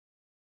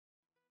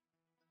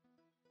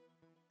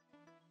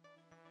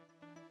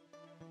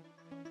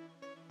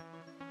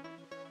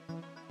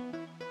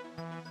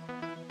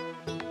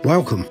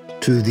Welcome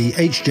to the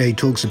HJ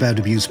Talks About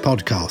Abuse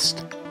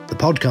podcast, the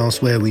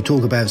podcast where we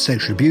talk about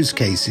sexual abuse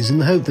cases in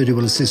the hope that it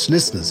will assist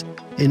listeners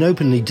in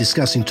openly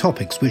discussing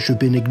topics which have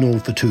been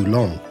ignored for too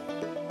long.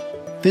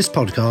 This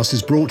podcast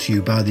is brought to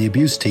you by the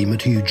abuse team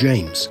at Hugh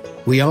James.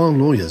 We are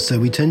lawyers, so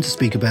we tend to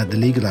speak about the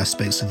legal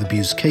aspects of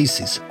abuse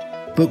cases,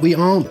 but we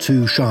aren't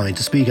too shy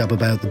to speak up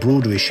about the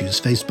broader issues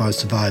faced by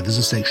survivors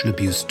of sexual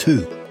abuse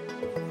too.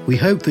 We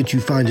hope that you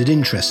find it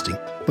interesting,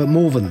 but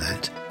more than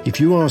that, if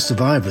you are a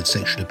survivor of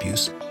sexual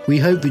abuse, we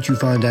hope that you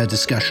find our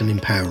discussion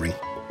empowering.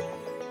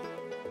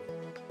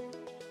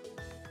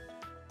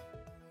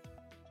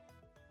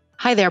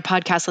 Hi there,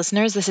 podcast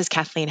listeners. This is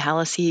Kathleen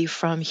Hallisey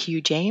from Hugh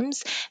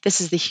James.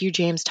 This is the Hugh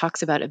James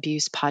Talks About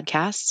Abuse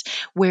podcast,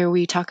 where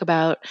we talk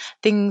about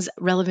things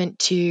relevant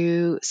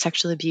to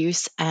sexual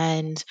abuse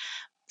and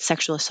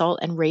sexual assault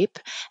and rape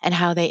and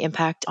how they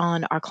impact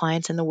on our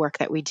clients and the work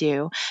that we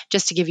do.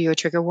 Just to give you a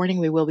trigger warning,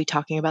 we will be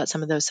talking about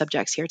some of those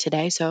subjects here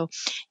today. So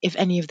if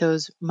any of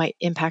those might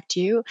impact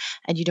you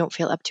and you don't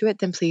feel up to it,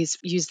 then please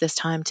use this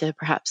time to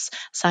perhaps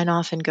sign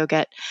off and go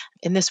get,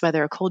 in this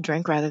weather, a cold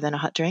drink rather than a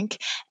hot drink,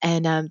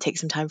 and take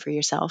some time for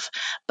yourself.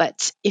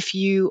 But if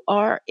you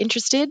are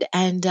interested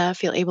and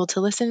feel able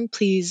to listen,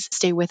 please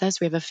stay with us.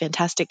 We have a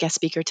fantastic guest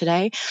speaker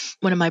today.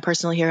 One of my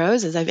personal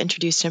heroes, as I've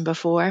introduced him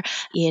before,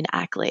 Ian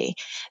Ackley.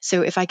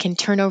 So if I can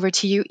turn over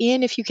to you,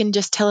 Ian, if you can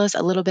just tell us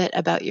a little bit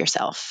about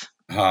yourself.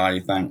 Hi,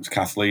 thanks,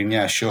 Kathleen.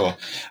 Yeah, sure.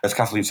 As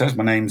Kathleen says,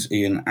 my name's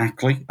Ian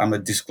Ackley. I'm a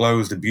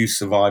disclosed abuse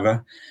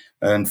survivor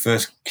and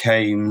first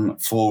came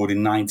forward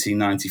in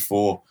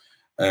 1994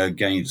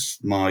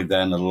 against my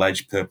then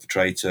alleged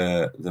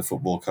perpetrator, the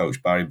football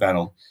coach, Barry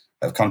Bennell.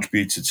 I've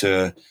contributed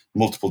to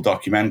multiple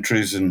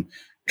documentaries and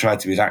tried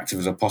to be as active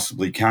as I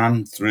possibly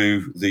can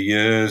through the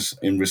years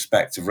in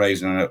respect of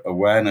raising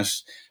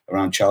awareness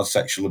around child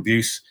sexual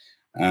abuse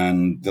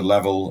and the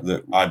level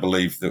that I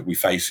believe that we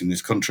face in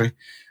this country.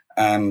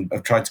 And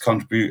I've tried to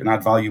contribute and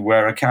add value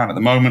where I can. At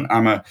the moment,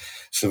 I'm a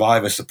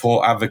survivor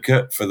support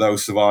advocate for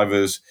those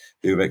survivors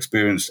who have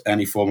experienced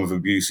any form of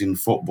abuse in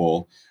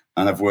football.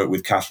 And I've worked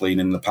with Kathleen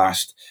in the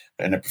past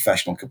in a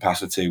professional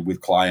capacity with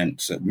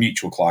clients,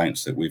 mutual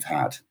clients that we've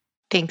had.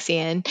 Thanks,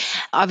 Ian.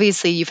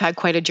 Obviously, you've had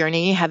quite a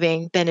journey,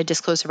 having been a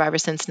disclosed survivor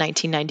since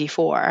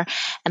 1994.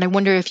 And I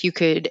wonder if you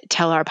could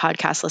tell our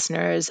podcast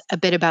listeners a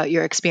bit about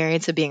your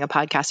experience of being an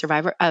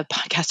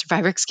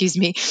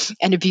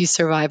abuse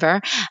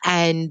survivor,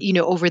 and,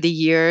 over the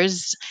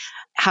years,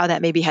 how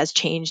that maybe has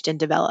changed and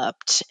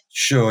developed.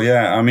 Sure,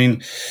 yeah. I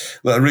mean,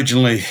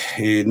 originally,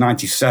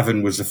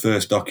 97 was the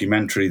first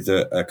documentary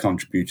that I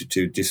contributed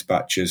to,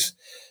 Dispatch's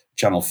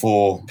Channel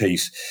 4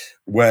 piece,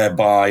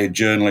 whereby a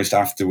journalist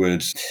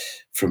afterwards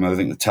from, I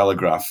think, The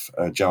Telegraph,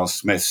 Giles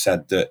Smith,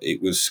 said that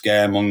it was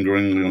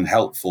scaremongering and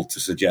unhelpful to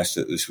suggest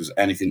that this was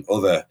anything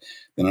other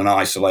than an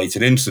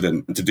isolated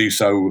incident. And to do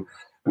so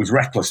was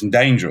reckless and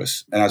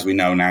dangerous. And as we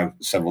know now,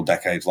 several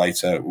decades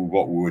later,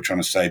 what we were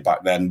trying to say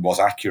back then was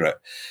accurate.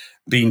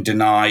 Being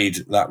denied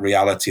that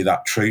reality,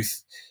 that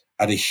truth,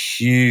 had a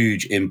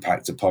huge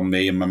impact upon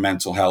me and my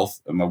mental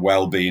health and my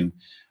well-being,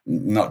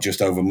 not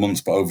just over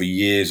months, but over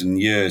years and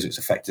years. It's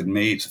affected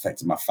me, it's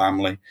affected my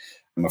family,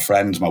 my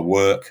friends, my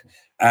work.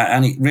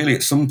 And it really,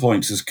 at some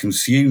points, has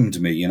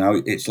consumed me.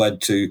 It's led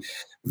to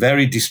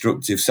very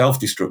destructive,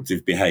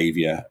 self-destructive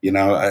behavior.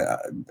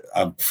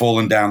 I've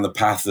fallen down the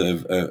path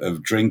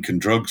of drink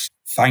and drugs.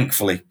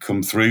 Thankfully,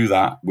 come through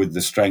that with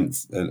the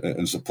strength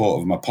and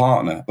support of my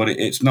partner. But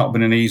it's not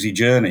been an easy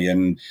journey.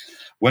 And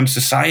when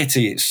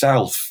society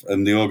itself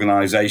and the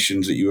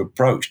organisations that you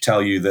approach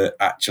tell you that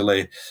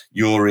actually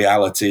your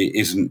reality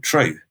isn't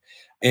true,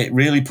 it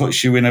really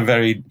puts you in a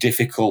very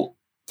difficult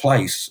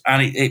place.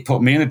 And it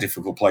put me in a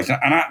difficult place.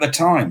 And at the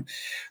time,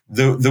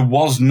 there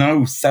was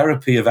no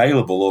therapy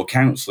available or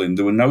counselling.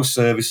 There were no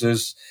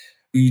services.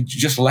 You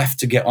just left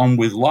to get on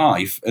with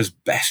life as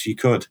best you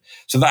could.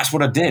 So that's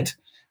what I did.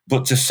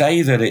 But to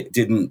say that it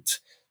didn't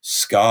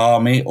scar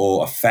me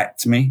or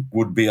affect me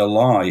would be a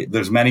lie.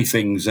 There's many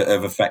things that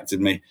have affected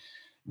me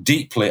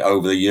deeply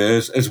over the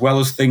years, as well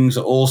as things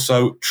that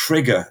also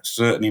trigger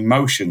certain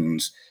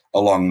emotions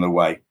along the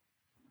way.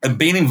 And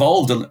being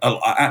involved in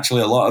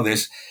actually a lot of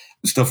this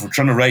stuff,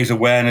 trying to raise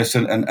awareness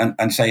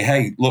and say,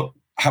 hey, look,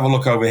 have a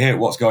look over here at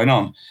what's going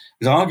on,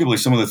 is arguably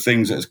some of the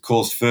things that has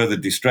caused further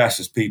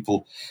distress as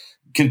people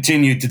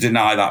continue to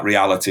deny that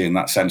reality and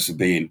that sense of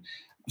being.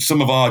 Some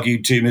have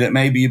argued to me that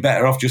maybe you're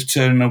better off just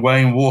turning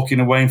away and walking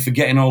away and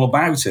forgetting all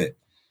about it.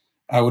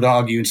 I would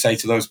argue and say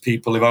to those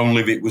people, if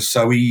only it was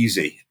so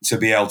easy to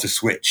be able to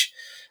switch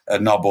a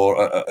knob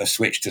or a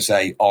switch to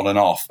say on and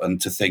off and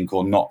to think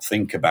or not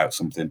think about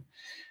something.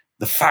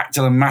 The fact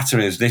of the matter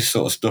is this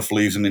sort of stuff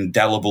leaves an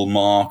indelible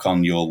mark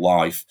on your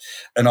life,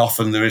 and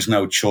often there is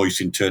no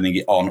choice in turning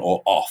it on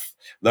or off.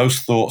 Those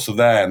thoughts are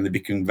there and they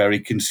become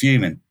very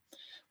consuming.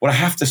 What I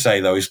have to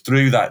say, though, is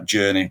through that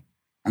journey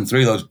and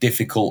through those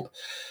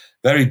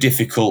very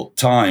difficult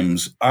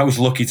times, I was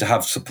lucky to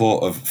have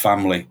support of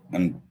family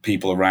and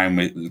people around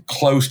me,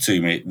 close to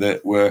me,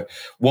 that were,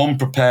 one,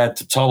 prepared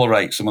to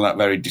tolerate some of that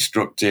very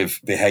destructive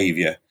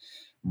behaviour,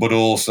 but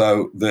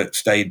also that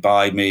stayed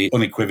by me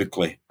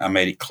unequivocally and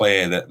made it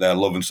clear that their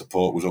love and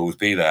support was always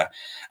be there.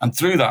 And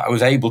through that, I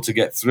was able to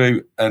get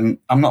through. And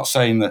I'm not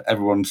saying that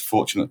everyone's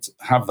fortunate to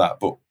have that,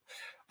 but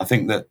I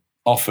think that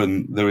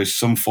often there is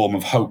some form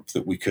of hope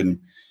that we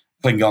can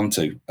cling on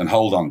to and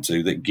hold on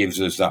to that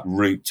gives us that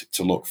route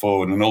to look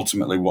forward. And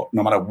ultimately,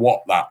 no matter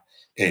what that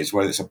is,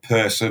 whether it's a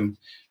person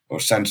or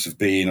a sense of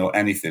being or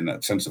anything,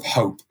 that sense of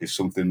hope is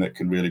something that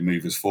can really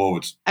move us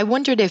forwards. I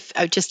wondered if,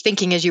 just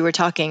thinking as you were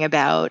talking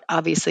about,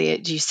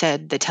 obviously, you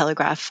said the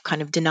Telegraph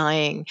kind of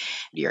denying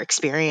your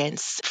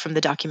experience from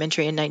the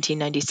documentary in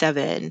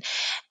 1997.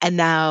 And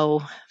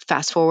now,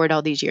 fast forward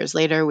all these years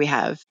later, we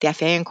have the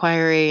FAA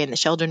inquiry and the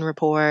Sheldon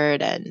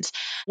report, and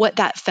what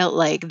that felt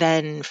like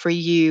then for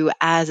you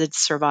as a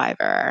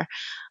survivor.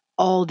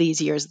 All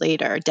these years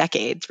later,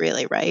 decades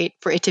really, right?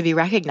 For it to be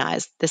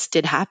recognized, this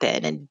did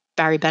happen. And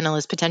Barry Bennell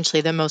is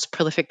potentially the most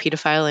prolific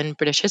pedophile in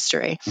British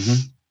history.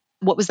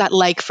 Mm-hmm. What was that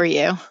like for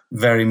you?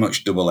 Very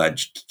much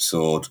double-edged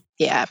sword.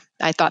 Yeah,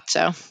 I thought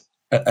so.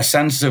 A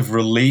sense of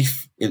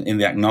relief in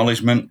the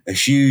acknowledgement, a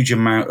huge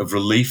amount of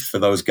relief for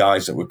those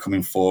guys that were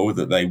coming forward,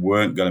 that they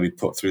weren't going to be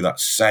put through that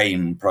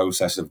same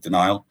process of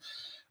denial.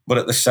 But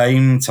at the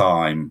same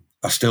time,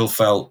 I still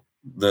felt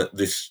that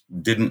this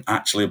didn't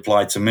actually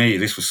apply to me.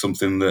 This was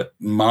something that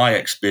my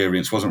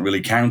experience wasn't really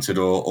counted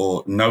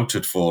or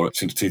noted for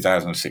since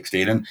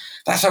 2016. And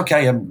that's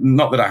okay.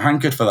 Not that I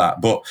hankered for that,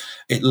 but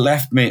it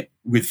left me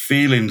with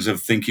feelings of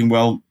thinking,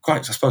 well,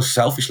 quite, I suppose,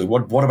 selfishly,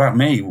 what about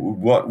me?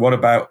 What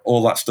about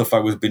all that stuff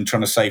I've been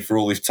trying to say for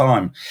all this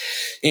time?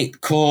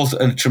 It caused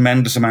a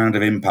tremendous amount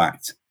of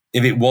impact.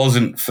 If it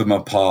wasn't for my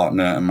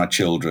partner and my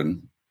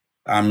children,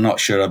 I'm not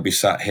sure I'd be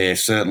sat here,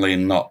 certainly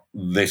not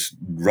this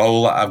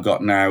role that I've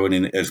got now and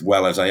in as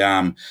well as I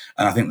am.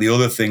 And I think the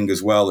other thing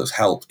as well that's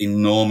helped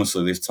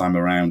enormously this time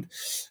around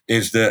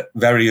is that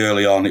very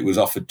early on it was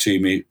offered to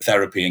me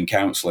therapy and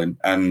counselling,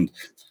 and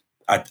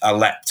I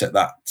leapt at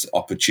that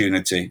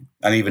opportunity.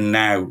 And even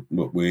now,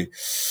 3,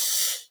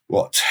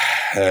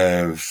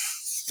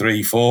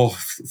 4,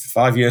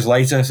 5 years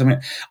later,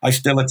 something, I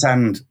still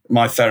attend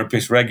my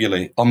therapist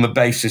regularly on the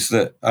basis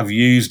that I've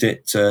used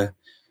it to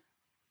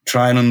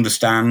try and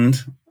understand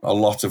a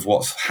lot of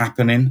what's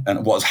happening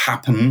and what's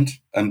happened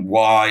and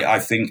why I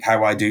think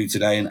how I do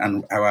today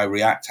and how I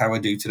react how I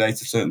do today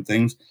to certain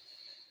things.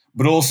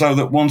 But also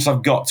that once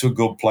I've got to a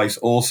good place,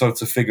 also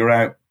to figure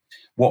out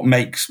what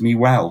makes me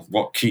well,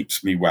 what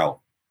keeps me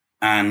well.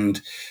 And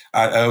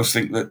I always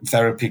think that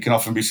therapy can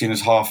often be seen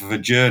as half of a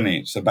journey.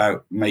 It's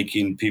about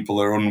making people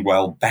who are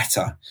unwell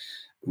better.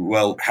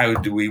 Well, how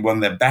do we, when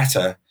they're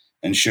better,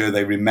 ensure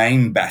they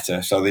remain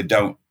better so they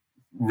don't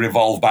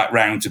revolve back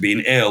round to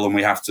being ill and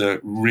we have to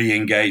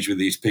re-engage with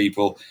these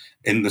people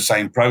in the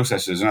same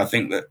processes? And I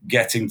think that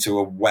getting to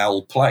a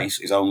well place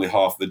is only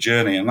half the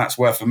journey. And that's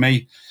where, for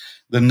me,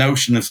 the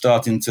notion of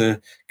starting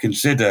to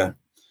consider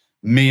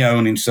me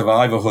owning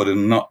survivorhood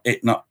and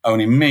not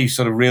owning me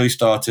sort of really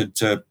started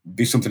to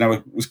be something I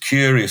was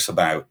curious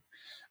about.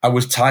 I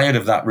was tired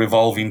of that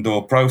revolving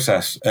door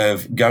process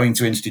of going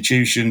to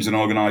institutions and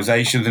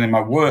organizations. And in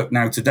my work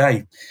now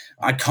today,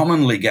 I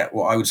commonly get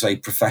what I would say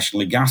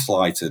professionally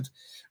gaslighted,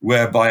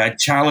 whereby I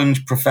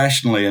challenge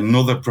professionally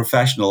another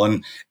professional.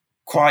 And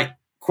quite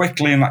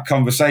quickly in that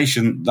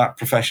conversation, that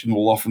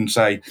professional will often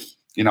say,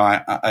 you know,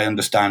 I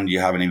understand you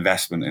have an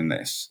investment in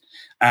this,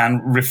 and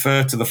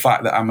refer to the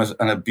fact that I'm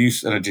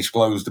a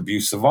disclosed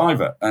abuse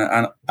survivor.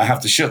 And I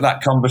have to shut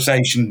that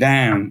conversation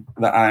down,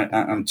 that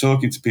I'm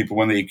talking to people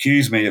when they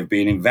accuse me of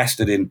being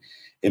invested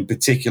in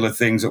particular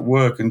things at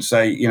work, and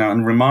say, you know,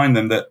 and remind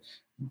them that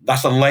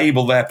that's a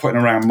label they're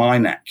putting around my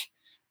neck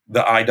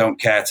that I don't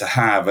care to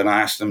have. And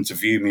I ask them to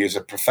view me as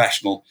a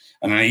professional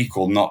and an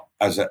equal, not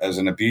as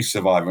an abuse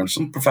survivor. And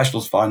some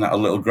professionals find that a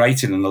little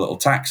grating and a little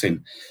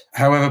taxing.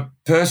 However,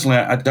 personally,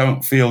 I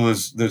don't feel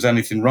there's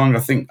anything wrong. I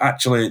think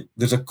actually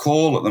there's a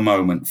call at the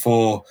moment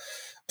for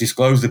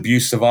disclosed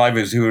abuse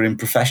survivors who are in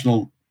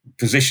professional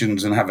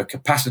positions and have a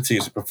capacity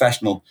as a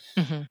professional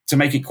to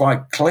make it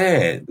quite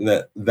clear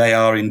that they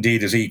are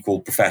indeed as equal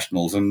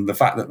professionals. And the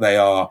fact that they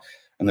are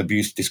an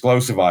abuse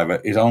disclosed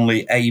survivor is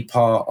only a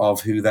part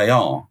of who they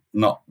are,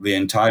 not the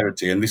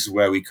entirety. And this is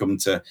where we come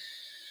to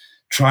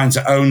trying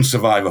to own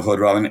survivorhood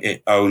rather than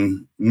it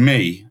own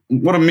me.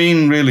 What I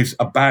mean really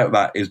about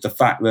that is the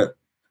fact that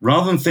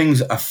rather than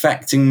things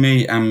affecting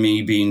me and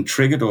me being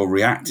triggered or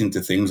reacting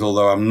to things,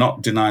 although I'm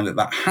not denying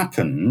that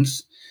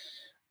happens,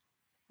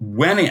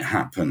 when it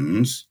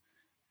happens,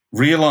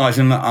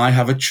 realizing that I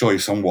have a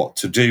choice on what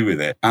to do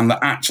with it, and that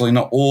actually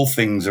not all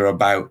things are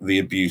about the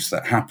abuse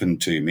that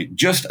happened to me.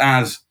 Just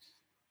as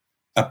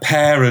a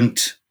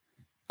parent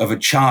of a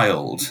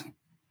child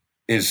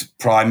is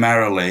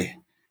primarily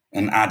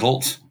an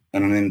adult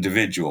and an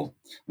individual,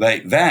 they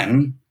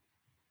then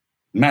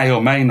may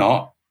or may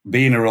not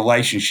be in a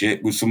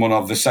relationship with someone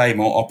of the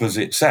same or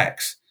opposite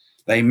sex.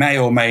 They may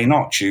or may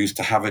not choose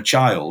to have a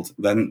child.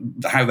 Then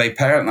how they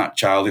parent that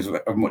child is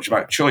much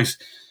about choice.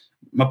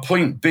 My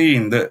point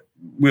being that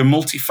we're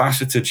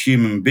multifaceted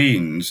human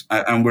beings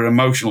and we're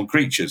emotional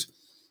creatures.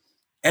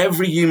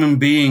 every human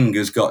being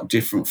has got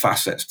different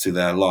facets to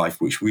their life,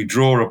 which we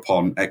draw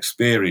upon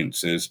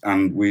experiences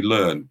and we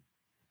learn.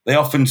 They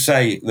often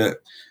say that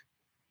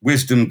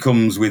wisdom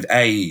comes with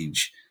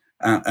age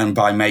and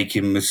by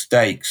making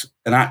mistakes.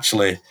 And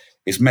actually,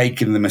 it's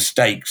making the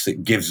mistakes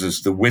that gives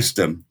us the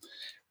wisdom.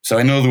 So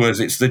in other words,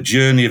 it's the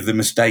journey of the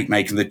mistake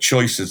making, the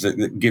choices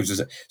that gives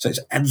us. So it's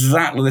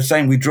exactly the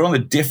same. We draw on the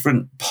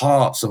different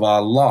parts of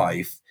our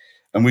life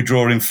and we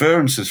draw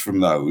inferences from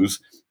those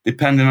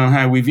depending on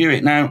how we view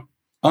it. Now,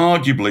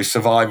 arguably,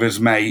 survivors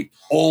may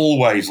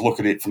always look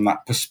at it from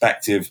that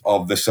perspective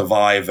of the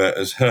survivor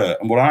as hurt.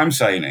 And what I'm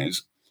saying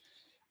is,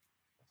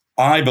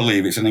 I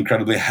believe it's an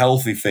incredibly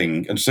healthy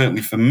thing, and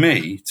certainly for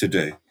me to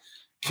do,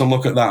 to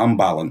look at that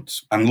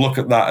unbalance and look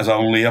at that as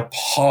only a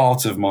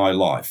part of my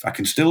life. I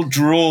can still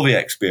draw the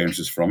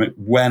experiences from it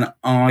when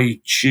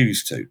I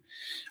choose to.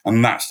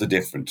 And that's the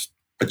difference.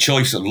 A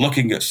choice of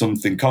looking at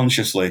something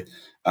consciously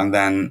and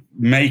then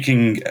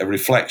making a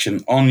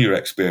reflection on your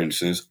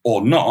experiences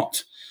or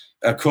not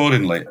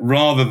accordingly,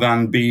 rather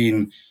than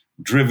being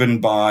driven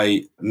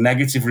by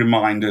negative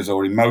reminders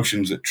or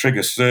emotions that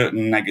trigger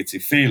certain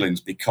negative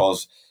feelings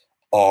because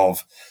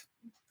of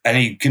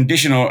any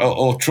condition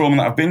or trauma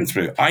that I've been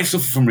through. I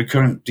suffer from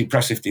recurrent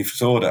depressive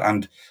disorder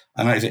and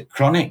is it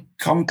chronic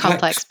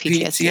complex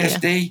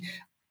PTSD?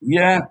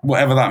 Yeah,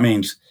 whatever that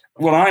means.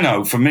 What I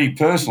know for me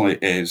personally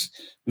is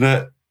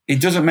that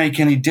it doesn't make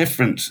any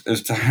difference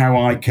as to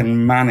how I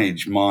can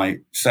manage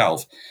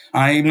myself.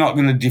 I'm not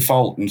going to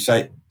default and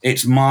say,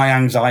 it's my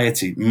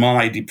anxiety,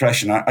 my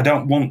depression. I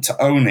don't want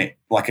to own it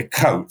like a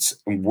coat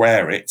and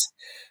wear it.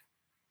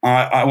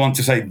 I want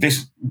to say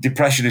this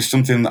depression is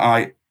something that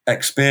I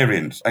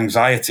experience.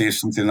 Anxiety is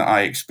something that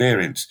I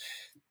experience.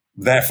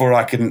 Therefore,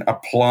 I can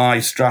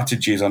apply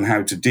strategies on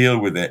how to deal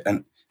with it.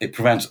 And it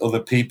prevents other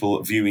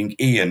people viewing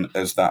Ian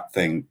as that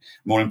thing.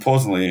 More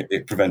importantly,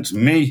 it prevents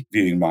me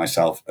viewing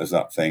myself as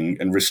that thing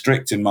and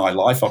restricting my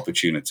life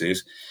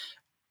opportunities,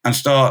 and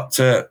start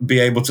to be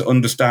able to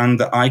understand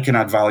that I can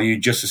add value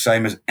just the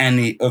same as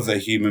any other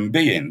human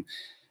being.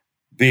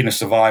 Being a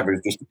survivor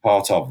is just a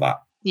part of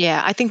that.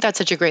 Yeah, I think that's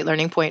such a great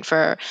learning point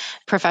for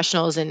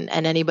professionals and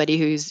anybody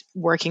who's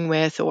working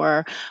with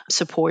or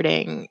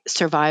supporting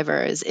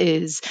survivors,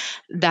 is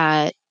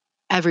that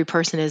every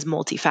person is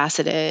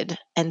multifaceted.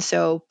 And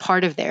so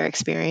part of their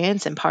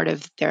experience and part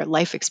of their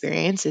life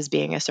experience is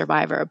being a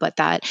survivor, but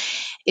that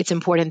it's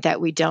important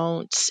that we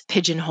don't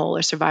pigeonhole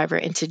a survivor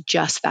into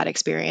just that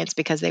experience,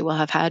 because they will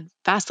have had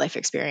vast life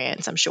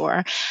experience, I'm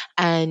sure.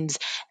 And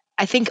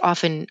I think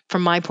often,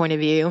 from my point of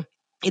view,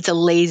 it's a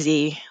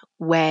lazy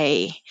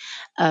way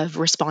of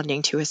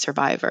responding to a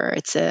survivor.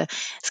 It's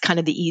kind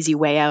of the easy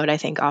way out, I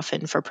think,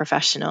 often for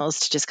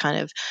professionals to just kind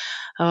of,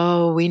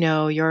 oh, we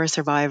know you're a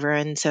survivor,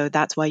 and so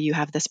that's why you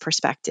have this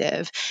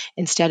perspective,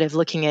 instead of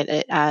looking at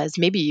it as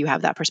maybe you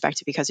have that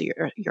perspective because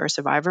you're a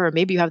survivor, or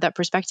maybe you have that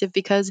perspective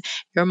because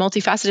you're a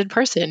multifaceted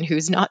person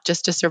who's not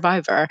just a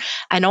survivor,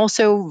 and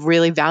also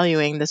really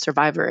valuing the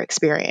survivor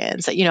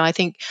experience. I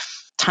think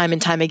time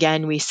and time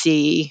again we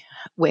see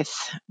with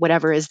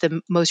whatever is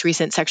the most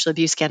recent sexual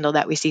abuse scandal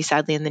that we see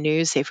sadly in the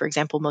news, say for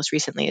example most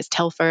recently is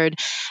Telford,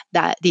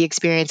 that the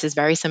experience is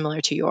very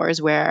similar to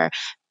yours, where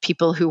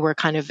people who were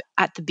kind of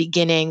at the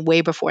beginning,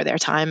 way before their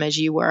time as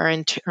you were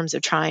in terms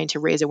of trying to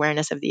raise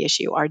awareness of the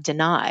issue, are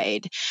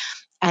denied,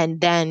 and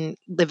then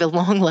live a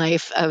long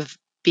life of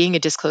being a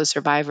disclosed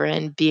survivor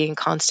and being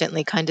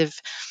constantly kind of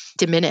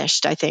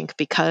diminished, I think,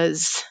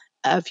 because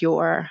of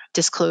your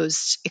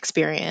disclosed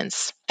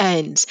experience.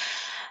 And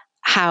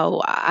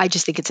how I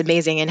just think it's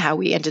amazing, and how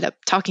we ended up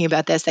talking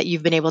about this, that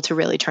you've been able to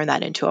really turn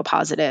that into a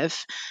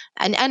positive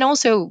and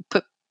also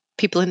put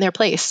people in their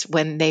place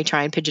when they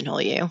try and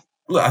pigeonhole you.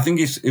 Look, I think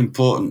it's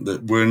important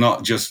that we're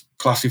not just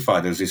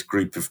classified as this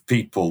group of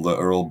people that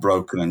are all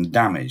broken and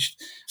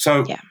damaged.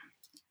 So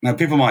Now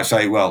people might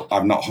say, well,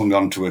 I've not hung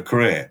on to a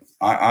career.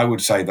 I would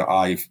say that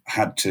I've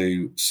had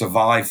to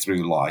survive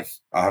through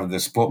life. I have to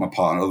support my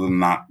partner, other than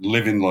that,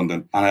 live in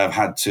London, and I've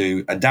had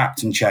to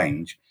adapt and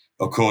change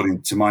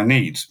according to my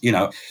needs.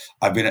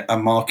 I've been a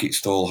market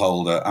stall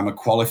holder. I'm a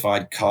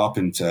qualified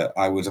carpenter.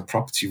 I was a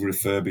property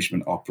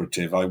refurbishment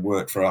operative. I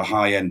worked for a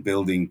high-end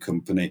building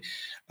company.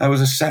 I was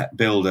a set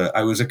builder.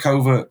 I was a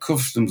covert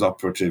customs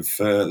operative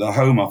for the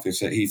Home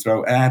Office at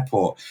Heathrow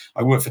Airport.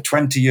 I worked for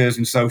 20 years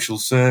in social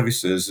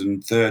services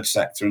and third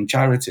sector and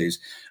charities.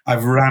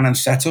 I've ran and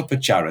set up a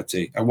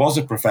charity. I was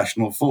a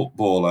professional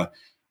footballer.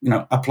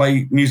 I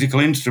play musical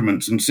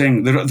instruments and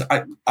sing.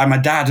 I'm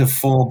a dad of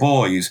 4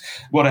 boys.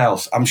 What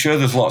else? I'm sure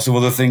there's lots of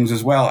other things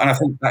as well. And I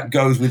think that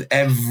goes with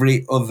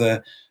every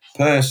other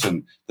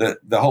person.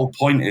 The whole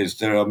point is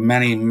there are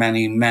many,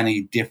 many,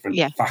 many different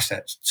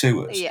facets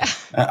to us. Yeah.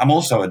 I'm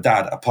also a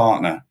dad, a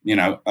partner.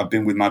 I've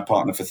been with my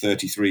partner for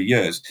 33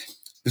 years.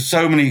 There's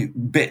so many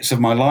bits of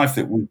my life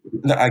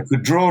that I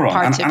could draw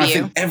on. And I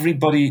think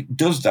everybody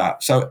does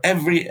that. So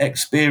every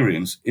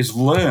experience is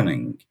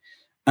learning.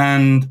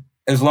 And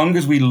as long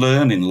as we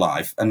learn in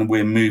life and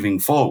we're moving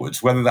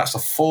forwards, whether that's a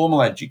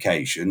formal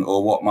education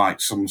or what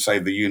might some say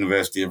the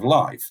University of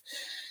Life,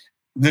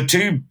 the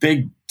two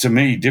big to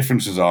me,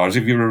 differences are is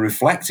if you're a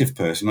reflective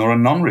person or a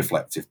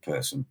non-reflective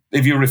person.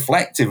 If you're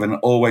reflective and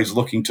always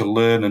looking to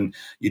learn and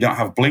you don't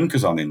have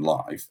blinkers on in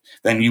life,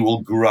 then you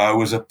will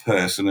grow as a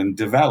person and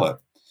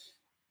develop.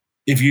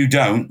 If you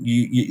don't,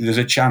 there's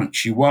a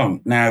chance you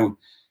won't. Now,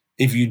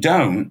 if you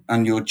don't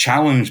and you're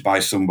challenged by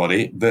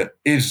somebody that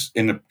is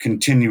in a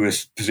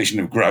continuous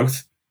position of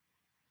growth,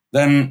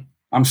 then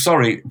I'm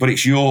sorry, but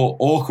it's your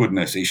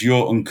awkwardness, it's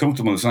your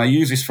uncomfortableness. And I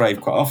use this phrase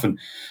quite often,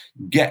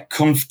 get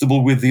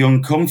comfortable with the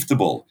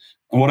uncomfortable.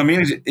 And what I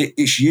mean is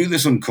it's you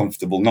that's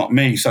uncomfortable, not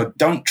me. So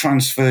don't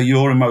transfer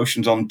your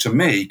emotions onto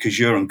me because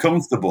you're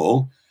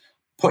uncomfortable.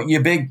 Put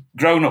your big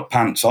grown-up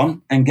pants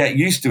on and get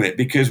used to it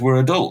because we're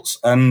adults.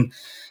 And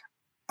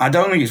I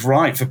don't think it's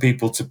right for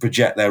people to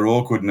project their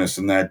awkwardness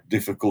and their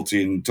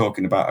difficulty in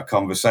talking about a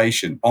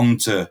conversation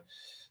onto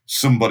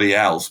somebody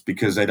else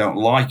because they don't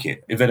like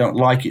it. If they don't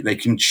like it, they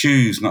can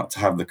choose not to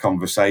have the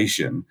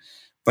conversation.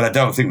 But I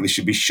don't think they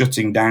should be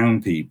shutting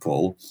down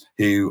people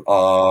who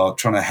are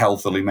trying to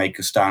healthily make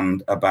a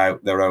stand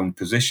about their own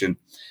position,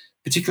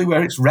 particularly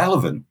where it's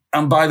relevant.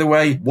 And by the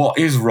way, what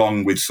is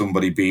wrong with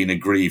somebody being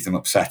aggrieved and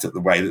upset at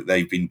the way that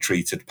they've been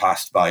treated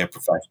past by a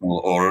professional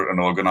or an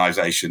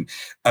organisation?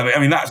 I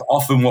mean, that's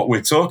often what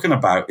we're talking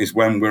about is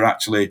when we're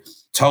actually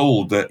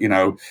told that, you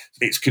know,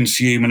 it's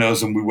consuming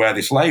us and we wear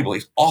this label.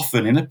 It's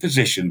often in a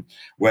position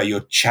where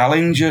you're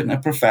challenging a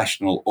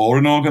professional or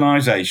an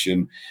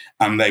organisation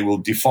and they will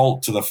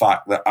default to the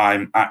fact that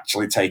I'm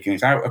actually taking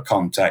it out of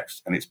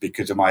context and it's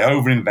because of my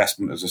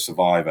overinvestment as a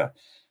survivor.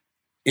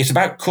 It's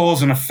about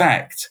cause and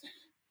effect.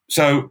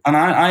 So, and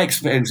I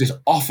experience this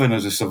often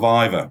as a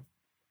survivor.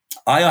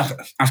 I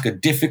ask a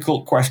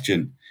difficult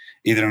question,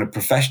 either in a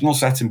professional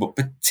setting, but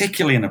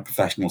particularly in a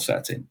professional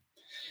setting.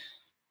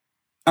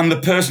 And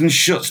the person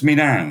shuts me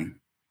down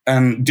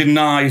and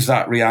denies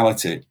that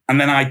reality.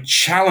 And then I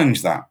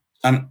challenge that.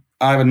 And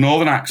I have a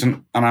northern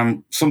accent and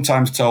I'm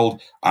sometimes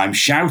told I'm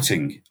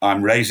shouting,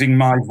 I'm raising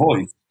my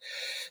voice.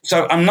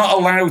 So I'm not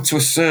allowed to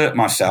assert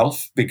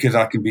myself because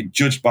I can be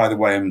judged by the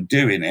way I'm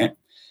doing it.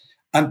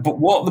 But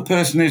what the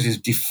person is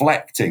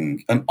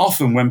deflecting. And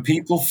often when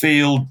people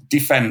feel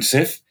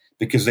defensive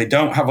because they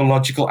don't have a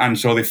logical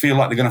answer or they feel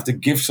like they're going to have to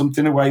give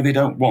something away they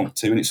don't want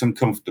to and it's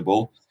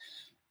uncomfortable,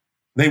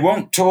 they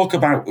won't talk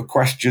about the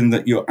question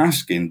that you're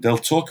asking. They'll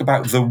talk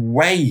about the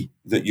way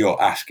that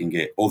you're asking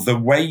it or the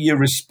way you're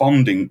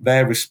responding.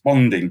 They're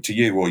responding to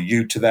you or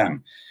you to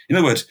them. In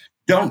other words,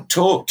 don't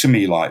talk to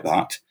me like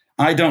that.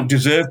 I don't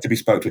deserve to be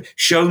spoken to.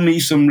 Show me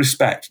some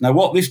respect. Now,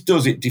 what this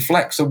does, it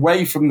deflects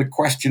away from the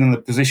question and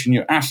the position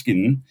you're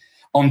asking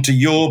onto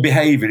your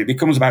behavior. It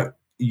becomes about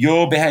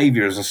your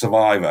behavior as a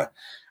survivor.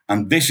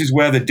 And this is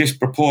where the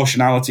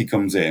disproportionality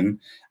comes in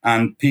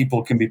and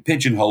people can be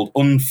pigeonholed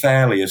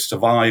unfairly as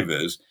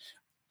survivors.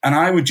 And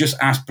I would just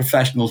ask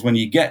professionals when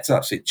you get to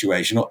that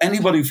situation or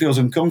anybody who feels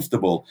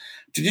uncomfortable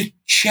to just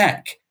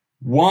check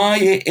why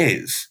it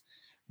is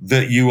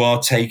that you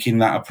are taking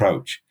that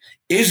approach.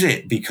 Is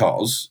it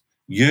because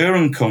you're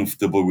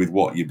uncomfortable with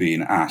what you're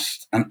being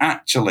asked and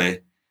actually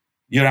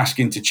you're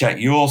asking to check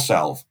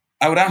yourself?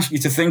 I would ask you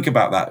to think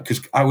about that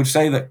because I would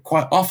say that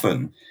quite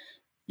often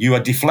you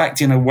are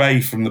deflecting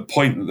away from the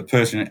point that the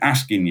person is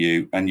asking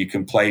you and you're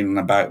complaining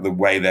about the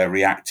way they're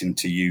reacting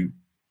to you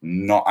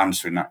not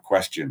answering that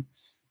question.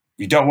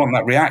 You don't want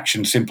that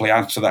reaction, simply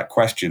answer that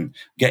question.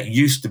 Get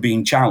used to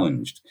being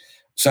challenged.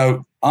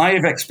 So I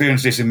have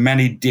experienced this in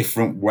many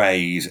different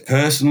ways,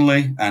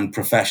 personally and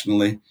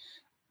professionally.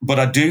 But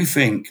I do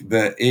think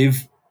that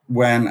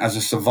when as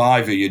a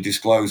survivor you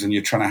disclose and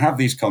you're trying to have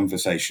these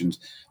conversations,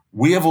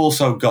 we have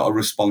also got a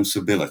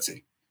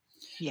responsibility.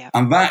 Yeah.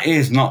 And that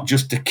is not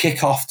just to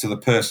kick off to the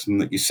person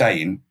that you're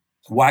saying,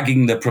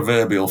 wagging the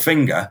proverbial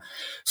finger,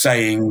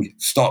 saying,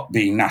 stop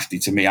being nasty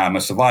to me, I'm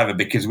a survivor,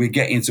 because we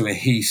get into a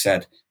he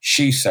said,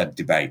 she said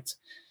debate.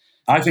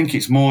 I think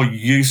it's more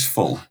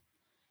useful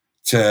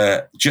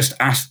to just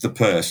ask the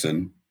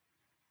person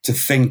to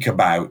think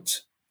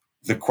about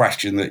the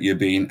question that you're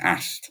being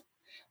asked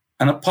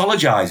and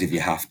apologize if you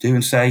have to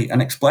and say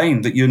and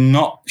explain that you're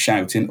not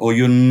shouting or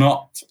you're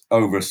not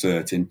over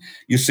asserting.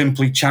 You're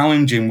simply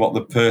challenging what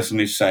the person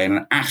is saying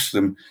and ask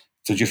them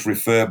to just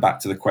refer back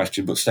to the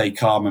question, but stay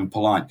calm and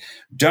polite.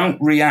 Don't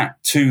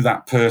react to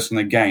that person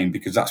again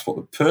because that's what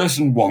the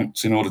person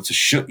wants in order to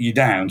shut you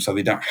down so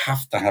they don't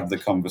have to have the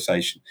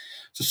conversation.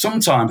 So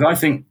sometimes I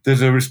think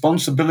there's a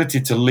responsibility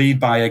to lead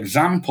by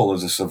example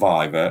as a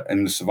survivor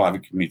in the survivor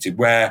community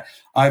where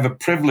I have a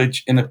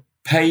privilege in a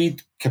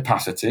paid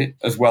capacity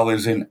as well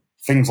as in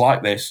things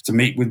like this to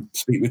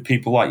speak with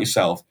people like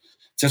yourself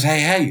to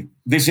say, hey,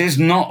 this is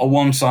not a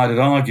one-sided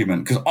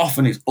argument because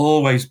often it's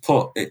always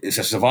it's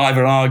a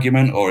survivor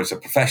argument or it's a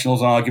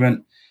professional's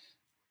argument.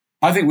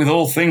 I think with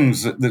all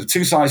things, there's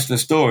two sides to the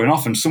story and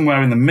often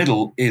somewhere in the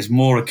middle is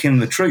more akin to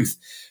the truth.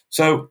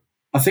 So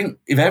I think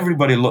if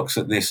everybody looks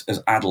at this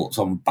as adults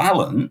on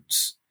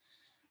balance,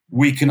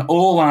 we can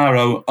all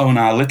own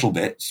our little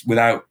bits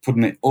without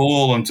putting it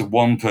all onto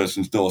one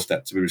person's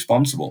doorstep to be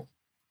responsible.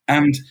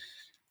 And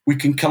we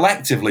can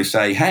collectively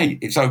say, hey,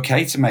 it's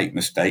okay to make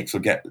mistakes or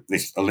get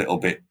this a little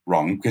bit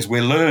wrong because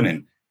we're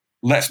learning.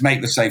 Let's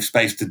make the safe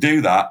space to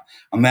do that.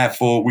 And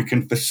therefore, we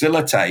can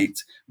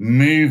facilitate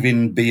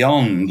moving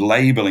beyond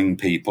labeling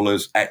people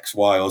as X,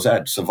 Y, or Z,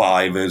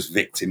 survivors,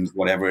 victims,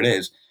 whatever it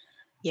is.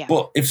 Yeah.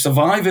 But if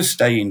survivors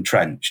stay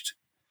entrenched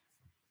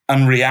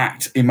and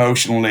react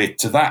emotionally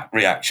to that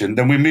reaction,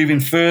 then we're moving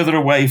further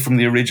away from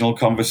the original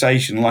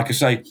conversation. Like I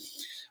say,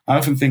 I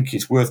often think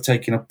it's worth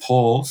taking a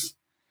pause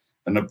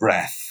and a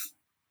breath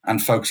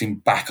and focusing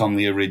back on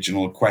the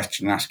original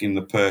question, asking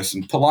the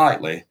person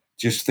politely,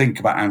 just think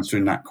about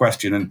answering that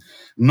question and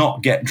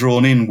not get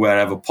drawn in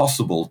wherever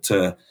possible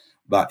to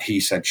that he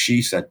said,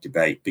 she said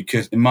debate,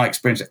 because in my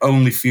experience, it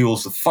only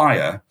fuels the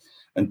fire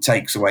and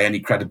takes away any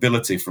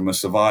credibility from a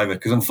survivor.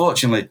 Because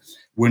unfortunately,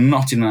 we're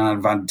not in an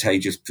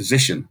advantageous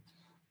position.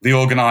 The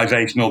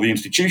organisation or the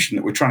institution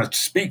that we're trying to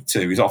speak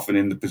to is often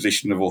in the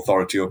position of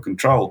authority or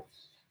control.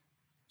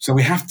 So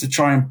we have to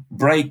try and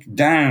break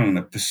down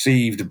a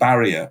perceived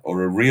barrier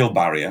or a real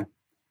barrier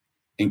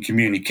in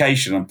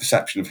communication and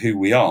perception of who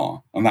we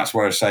are. And that's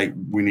where I say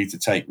we need to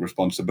take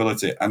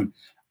responsibility. And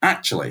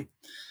actually,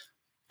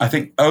 I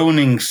think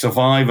owning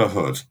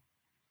survivorhood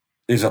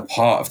is a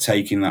part of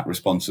taking that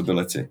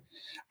responsibility.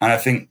 And I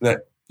think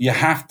that you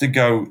have to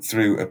go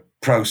through a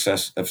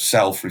process of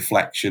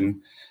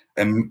self-reflection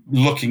and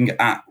looking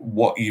at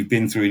what you've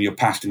been through in your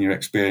past and your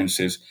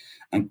experiences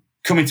and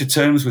coming to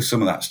terms with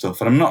some of that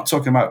stuff. And I'm not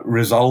talking about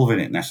resolving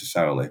it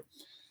necessarily.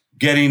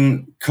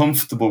 Getting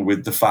comfortable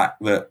with the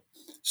fact that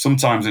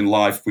sometimes in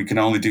life, we can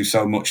only do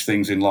so much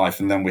things in life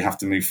and then we have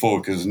to move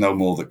forward because there's no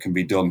more that can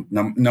be done,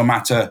 no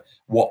matter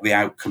what the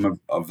outcome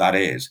of that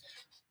is,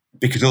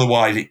 because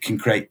otherwise it can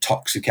create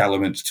toxic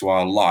elements to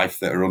our life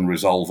that are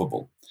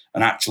unresolvable.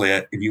 And actually,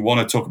 if you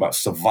want to talk about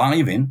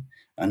surviving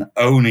and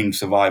owning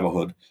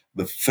survivorhood,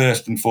 the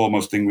first and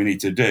foremost thing we need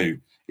to do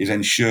is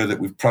ensure that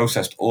we've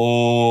processed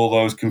all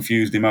those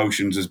confused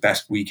emotions as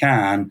best we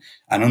can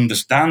and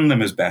understand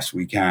them as best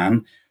we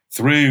can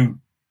through,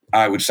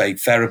 I would say,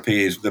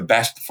 therapy is the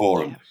best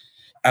forum.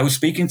 I was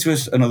speaking to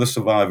another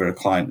survivor, a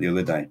client the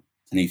other day,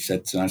 and I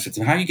said to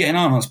him, how are you getting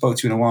on? I haven't spoken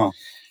to you in a while.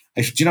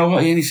 I said, do you know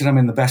what, Ian? He said, I'm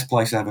in the best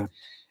place ever.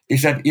 He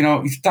said,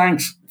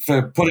 thanks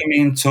for putting me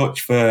in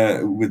touch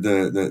with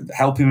the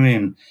helping me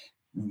and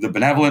the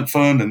benevolent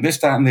fund and this,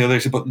 that, and the other.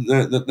 He said, but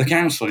the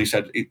counsellor, he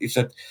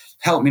said,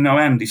 help me no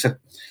end. He said,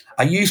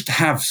 I used to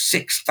have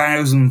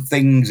 6,000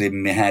 things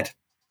in my head.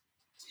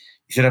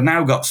 He said, I've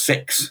now got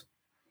 6.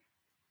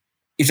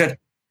 He said,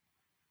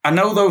 I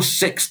know those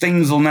 6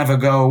 things will never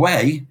go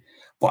away,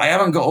 but I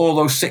haven't got all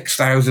those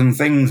 6,000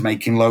 things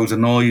making loads of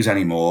noise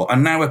anymore.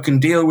 And now I can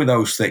deal with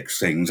those 6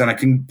 things and I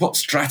can put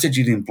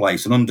strategies in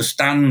place and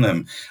understand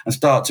them and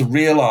start to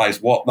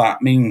realize what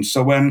that means.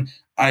 So when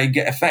I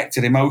get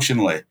affected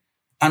emotionally,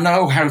 I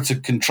know how to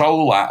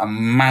control that and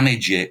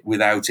manage it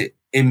without it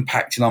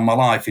impacting on my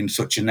life in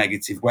such a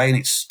negative way. And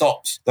it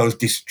stops those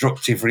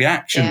destructive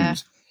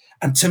reactions.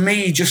 Yeah. And to me,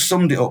 he just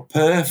summed it up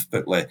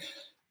perfectly.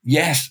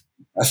 Yes,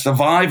 a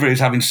survivor is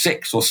having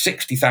 6 or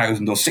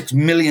 60,000 or 6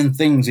 million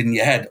things in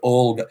your head.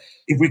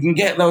 If we can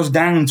get those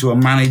down to a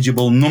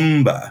manageable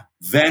number,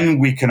 then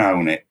we can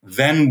own it.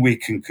 Then we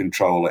can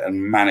control it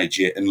and manage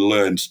it and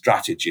learn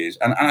strategies.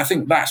 And I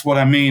think that's what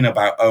I mean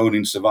about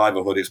owning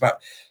survivorhood. It's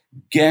about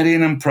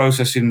getting and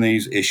processing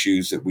these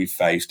issues that we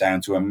face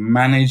down to a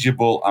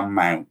manageable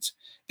amount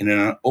in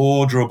an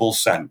orderable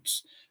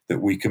sense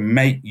that we can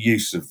make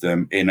use of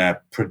them in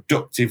a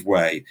productive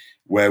way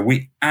where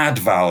we add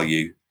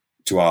value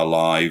to our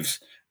lives,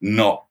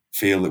 not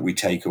feel that we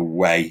take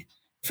away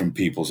from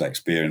people's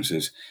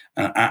experiences.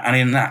 And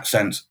in that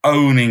sense,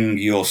 owning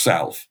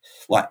yourself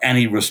like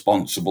any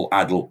responsible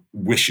adult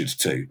wishes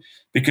to.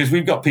 Because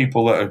we've got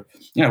people that are,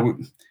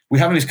 we're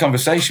having this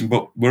conversation,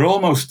 but we're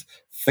almost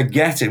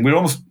forgetting, we're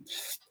almost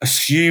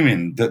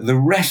assuming that the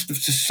rest of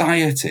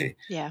society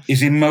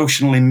is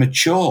emotionally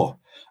mature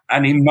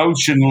and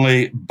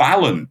emotionally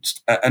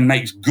balanced and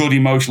makes good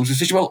emotional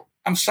decisions. Well,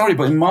 I'm sorry,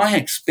 but in my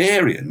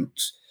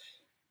experience,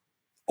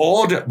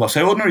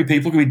 ordinary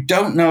people, we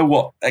don't know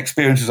what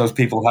experiences those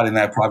people had in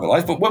their private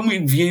life, but when we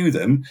view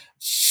them,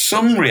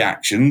 some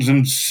reactions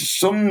and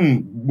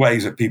some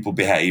ways that people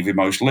behave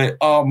emotionally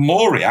are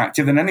more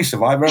reactive than any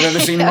survivor I've ever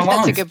seen in my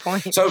life. That's a good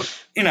point. So,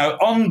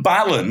 on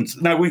balance,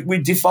 we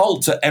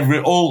default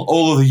to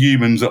all of the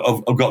humans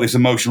have got this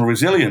emotional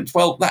resilience.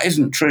 Well, that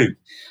isn't true.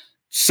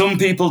 Some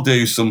people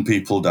do, some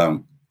people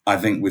don't. I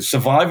think with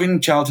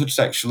surviving childhood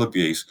sexual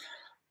abuse,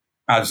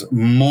 has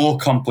more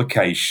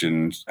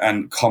complications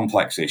and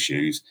complex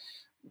issues,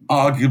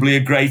 arguably a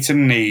greater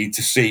need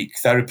to seek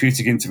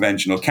therapeutic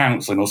intervention or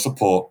counselling or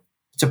support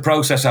to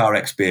process our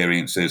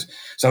experiences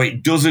so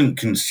it doesn't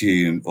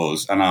consume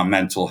us and our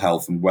mental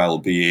health and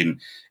well-being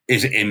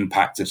is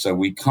impacted so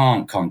we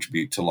can't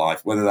contribute to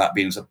life, whether that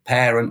be as a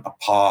parent, a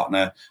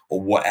partner,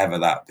 or whatever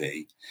that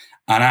be.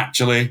 And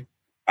actually,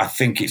 I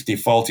think it's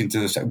defaulting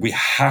to we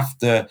have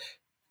to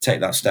take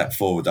that step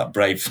forward, that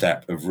brave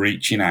step of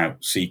reaching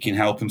out, seeking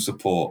help and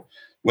support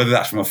whether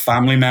that's from a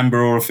family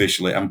member or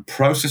officially, and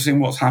processing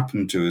what's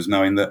happened to us,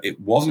 knowing that it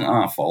wasn't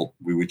our fault,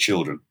 we were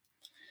children.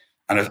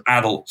 And as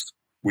adults,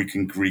 we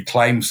can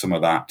reclaim some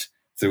of that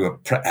through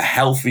a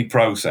healthy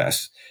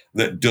process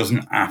that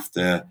doesn't have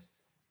to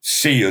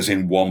see us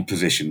in one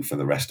position for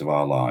the rest of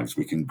our lives.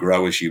 We can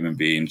grow as human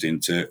beings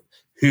into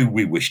who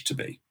we wish to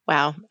be.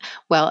 Wow.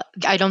 Well,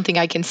 I don't think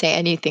I can say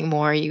anything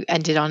more. You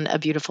ended on a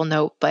beautiful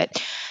note,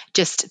 but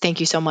just thank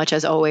you so much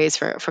as always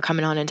for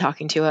coming on and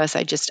talking to us.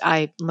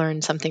 I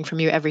learned something from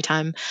you every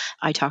time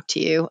I talk to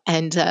you,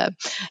 and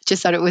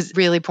just thought it was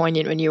really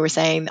poignant when you were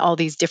saying all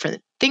these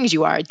different things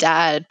you are: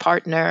 dad,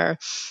 partner,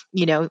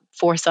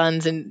 4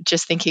 sons, and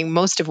just thinking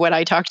most of what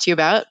I talk to you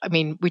about. I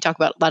mean, we talk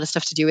about a lot of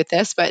stuff to do with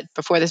this, but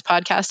before this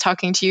podcast,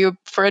 talking to you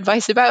for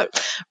advice about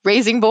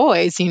raising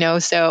boys,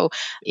 so,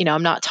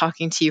 I'm not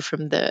talking to you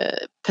from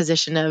the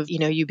position of,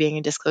 you being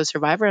a disclosed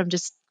survivor. I'm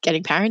just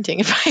getting parenting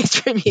advice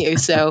from you.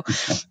 So,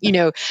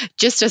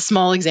 just a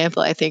small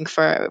example, I think,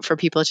 for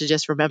people to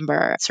just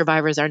remember,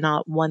 survivors are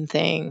not one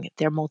thing.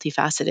 They're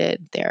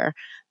multifaceted. They're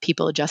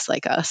people just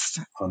like us.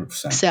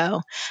 100%.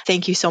 So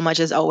thank you so much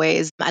as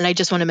always. And I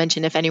just want to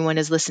mention, if anyone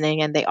is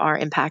listening and they are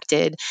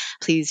impacted,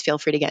 please feel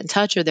free to get in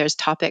touch, or there's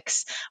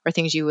topics or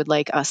things you would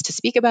like us to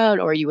speak about,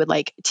 or you would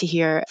like to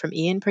hear from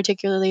Ian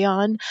particularly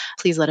on,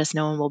 please let us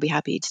know and we'll be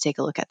happy to take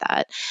a look at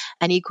that.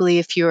 And equally,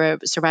 if you're a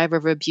survivor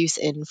of abuse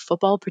in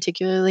football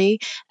particularly,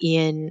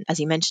 Ian, as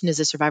he mentioned, is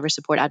a survivor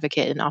support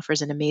advocate and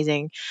offers an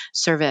amazing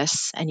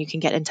service. And you can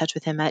get in touch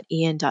with him at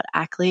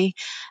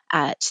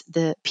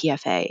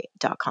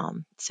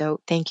ian.ackley@thepfa.com.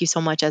 So thank you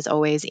so much as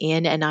always,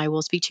 Ian, and I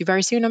will speak to you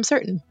very soon, I'm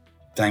certain.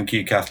 Thank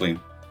you, Kathleen.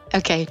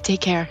 Okay, take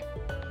care.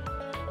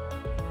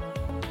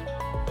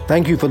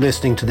 Thank you for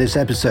listening to this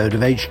episode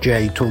of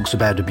HJ Talks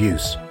About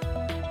Abuse.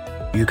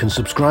 You can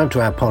subscribe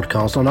to our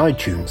podcast on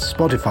iTunes,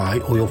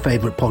 Spotify, or your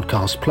favourite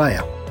podcast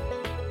player.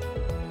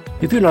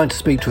 If you'd like to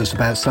speak to us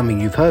about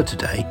something you've heard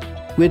today,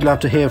 we'd love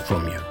to hear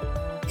from you.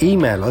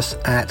 Email us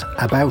at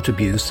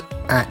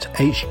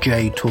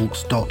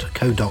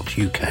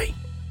aboutabuse@hjtalks.co.uk.